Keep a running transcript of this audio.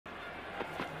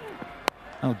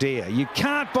Oh dear, you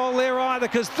can't bowl there either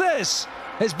because this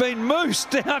has been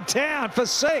moosed downtown for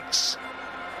 6.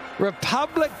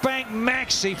 Republic Bank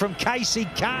maxi from Kaecy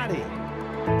Carty.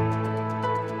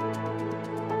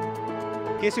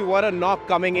 Keacy, what a knock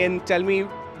coming in. Tell me,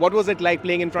 what was it like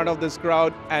playing in front of this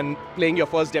crowd and playing your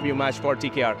first debut match for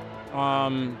TKR?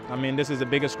 I mean, this is the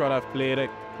biggest crowd I've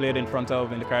played in front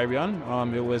of in the Caribbean.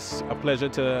 It was a pleasure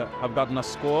to have gotten a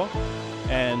score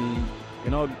and,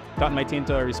 got my team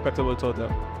to a respectable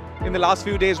total. In the last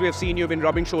few days, we have seen you've been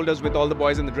rubbing shoulders with all the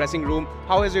boys in the dressing room.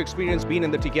 How has your experience been in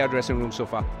the TKR dressing room so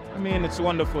far? I mean, it's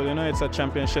wonderful. It's a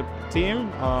championship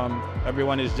team.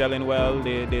 Everyone is gelling well.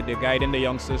 They're guiding the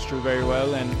youngsters through very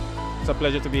well, and it's a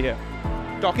pleasure to be here.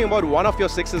 Talking about one of your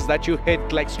sixes that you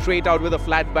hit like straight out with a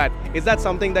flat bat, is that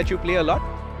something that you play a lot?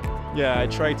 Yeah, I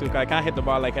try to. I can't hit the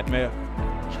ball like at me.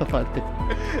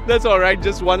 That's all right.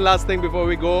 Just one last thing before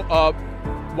we go.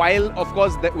 While, of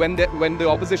course, when the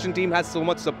opposition team has so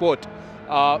much support,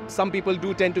 some people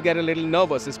do tend to get a little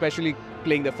nervous, especially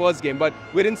playing the first game. But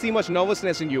we didn't see much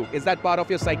nervousness in you. Is that part of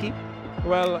your psyche?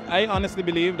 Well, I honestly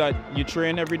believe that you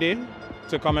train every day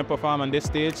to come and perform on this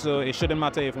stage. So it shouldn't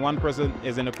matter if one person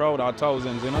is in the crowd or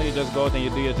thousands. You just go out and you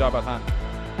do your job at hand.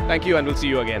 Thank you, and we'll see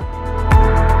you again.